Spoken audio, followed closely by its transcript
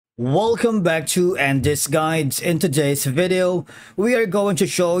Welcome back to Andy's Guides. In today's video, we are going to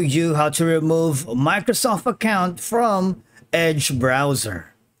show you how to remove Microsoft account from Edge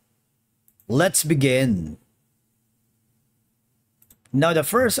browser. Let's begin. Now, the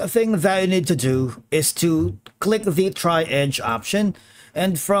first thing that you need to do is to click the Try Edge option,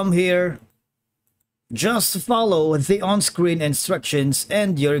 and from here, just follow the on-screen instructions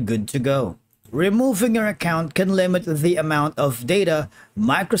and you're good to go. Removing your account can limit the amount of data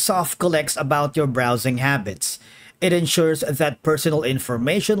Microsoft collects about your browsing habits. It ensures that personal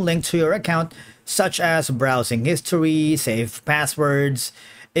information linked to your account, such as browsing history, saved passwords,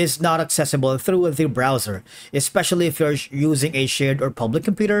 is not accessible through the browser. Especially if you're using a shared or public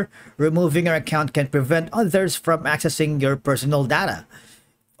computer, removing your account can prevent others from accessing your personal data.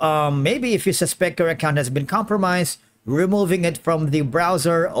 Maybe if you suspect your account has been compromised, removing it from the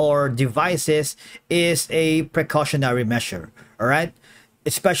browser or devices is a precautionary measure, all right?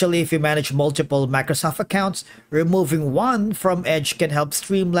 Especially if you manage multiple Microsoft accounts, removing one from Edge can help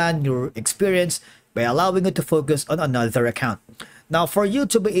streamline your experience by allowing you to focus on another account. Now, for you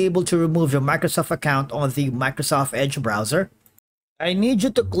to be able to remove your Microsoft account on the Microsoft Edge browser, I need you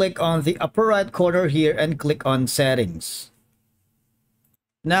to click on the upper right corner here and click on Settings.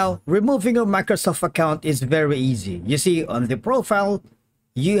 Now, removing your Microsoft account is very easy. You see, on the profile,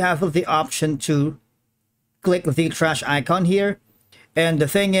 you have the option to click the trash icon here. And the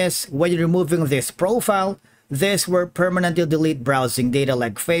thing is, when you're removing this profile, this will permanently delete browsing data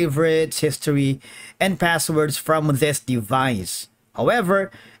like favorites, history, and passwords from this device.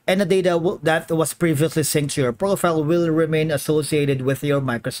 However, any data that was previously synced to your profile will remain associated with your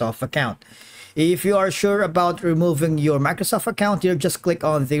Microsoft account. If you are sure about removing your Microsoft account, you just click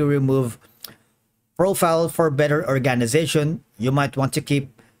on the remove profile for better organization. You might want to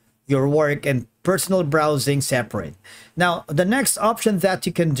keep your work and personal browsing separate. Now, the next option that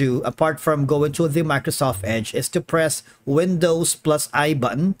you can do apart from going to the Microsoft Edge is to press Windows plus I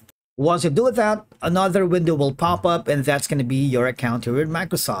button. Once you do that, another window will pop up and that's going to be your account here in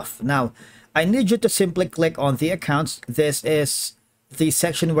Microsoft. Now, I need you to simply click on the accounts. This is the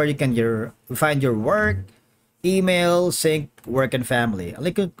section where you can find your work, email, sync, work, and family.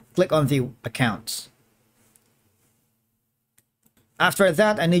 Click on the accounts. After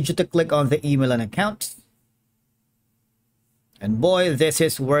that, I need you to click on the email and accounts. And boy, this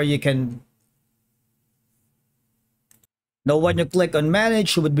is where you can... Now, when you click on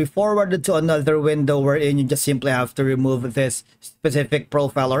manage, you would be forwarded to another window wherein you just simply have to remove this specific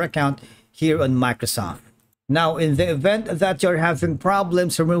profile or account here on Microsoft. Now, in the event that you're having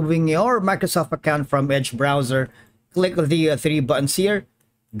problems removing your Microsoft account from Edge browser, click the three buttons here.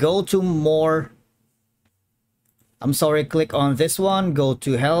 Go to more. Click on this one. Go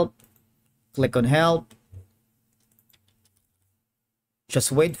to help. Click on help.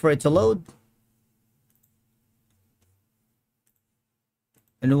 Just wait for it to load.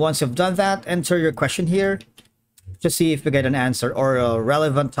 And once you've done that, enter your question here to see if you get an answer or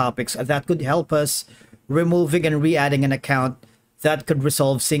relevant topics that could help us removing and re-adding an account that could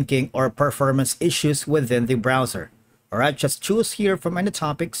resolve syncing or performance issues within the browser. All right, just choose here from any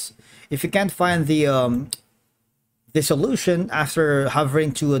topics. If you can't find the solution after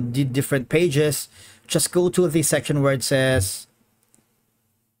hovering to the different pages, just go to the section where it says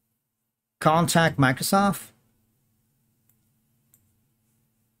Contact Microsoft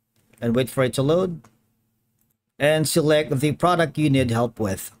and wait for it to load and select the product you need help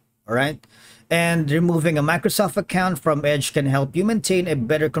with. All right. And removing a Microsoft account from Edge can help you maintain a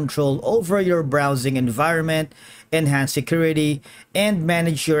better control over your browsing environment, enhance security, and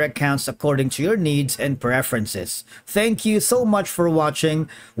manage your accounts according to your needs and preferences. Thank you so much for watching.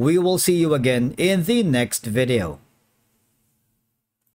 We will see you again in the next video.